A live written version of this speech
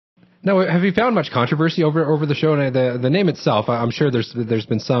Now, have you found much controversy over the show? And the name itself, I'm sure there's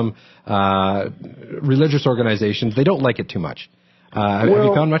been some religious organizations, they don't like it too much. Have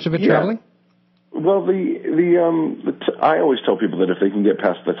you found much of it traveling? Well, I always tell people that if they can get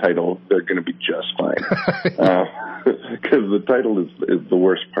past the title, they're going to be just fine. Because the title is the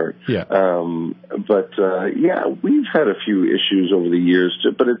worst part. Yeah. We've had a few issues over the years,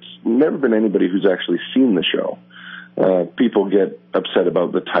 but it's never been anybody who's actually seen the show. People get upset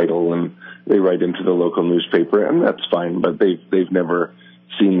about the title and they write into the local newspaper, and that's fine, but they've never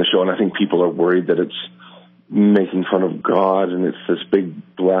seen the show, and I think people are worried that it's making fun of God and it's this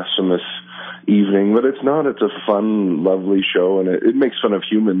big blasphemous evening, but it's not. It's a fun, lovely show, and it makes fun of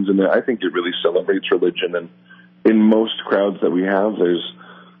humans, and I think it really celebrates religion. And in most crowds that we have, there's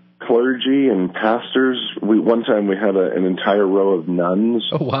clergy and pastors. One time we had an entire row of nuns.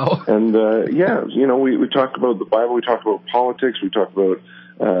 Oh, wow. And, we talk about the Bible, we talk about politics, we talk about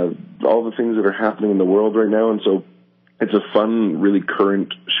all the things that are happening in the world right now, and so it's a fun, really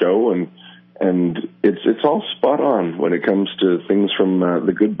current show, and it's all spot on when it comes to things from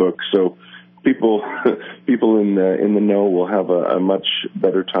the good book. So people in the know will have a much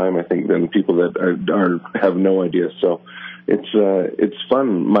better time, I think, than people that have no idea. So it's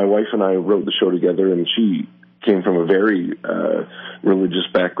fun. My wife and I wrote the show together, and she came from a very religious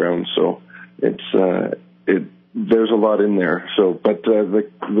background, so there's a lot in there. So, but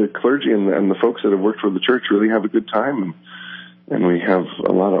the clergy and the folks that have worked for the church really have a good time, and we have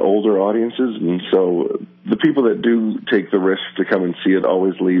a lot of older audiences, and so the people that do take the risk to come and see it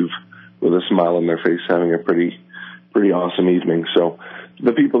always leave with a smile on their face, having a pretty awesome evening. So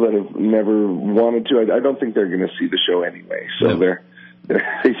the people that have never wanted to, I don't think they're going to see the show anyway. So No.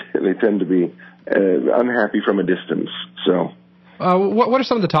 they tend to be unhappy from a distance. So, what are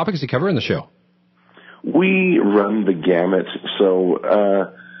some of the topics you cover in the show? We run the gamut.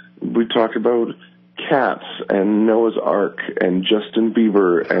 So we talk about cats and Noah's Ark and Justin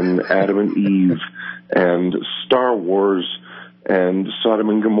Bieber and Adam and Eve and Star Wars and Sodom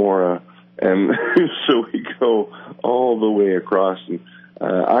and Gomorrah. And so we go all the way across. And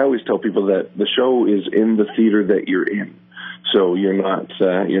I always tell people that the show is in the theater that you're in. So you're not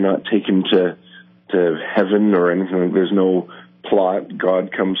taken to heaven or anything. There's no plot.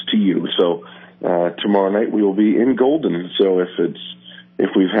 God comes to you. So tomorrow night we will be in Golden. So if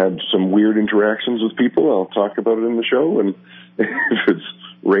we've had some weird interactions with people, I'll talk about it in the show. And if it's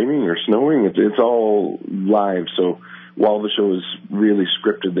raining or snowing, it's all live. So while the show is really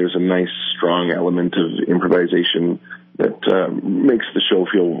scripted, there's a nice, strong element of improvisation that makes the show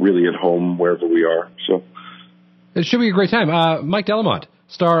feel really at home wherever we are. So it should be a great time. Mike Delamont,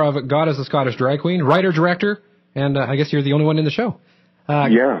 star of God as a Scottish Drag Queen, writer, director, and I guess you're the only one in the show.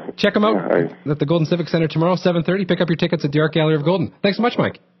 Check them out at the Golden Civic Center tomorrow, 7:30. Pick up your tickets at the Art Gallery of Golden. Thanks so much,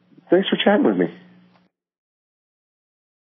 Mike. Thanks for chatting with me.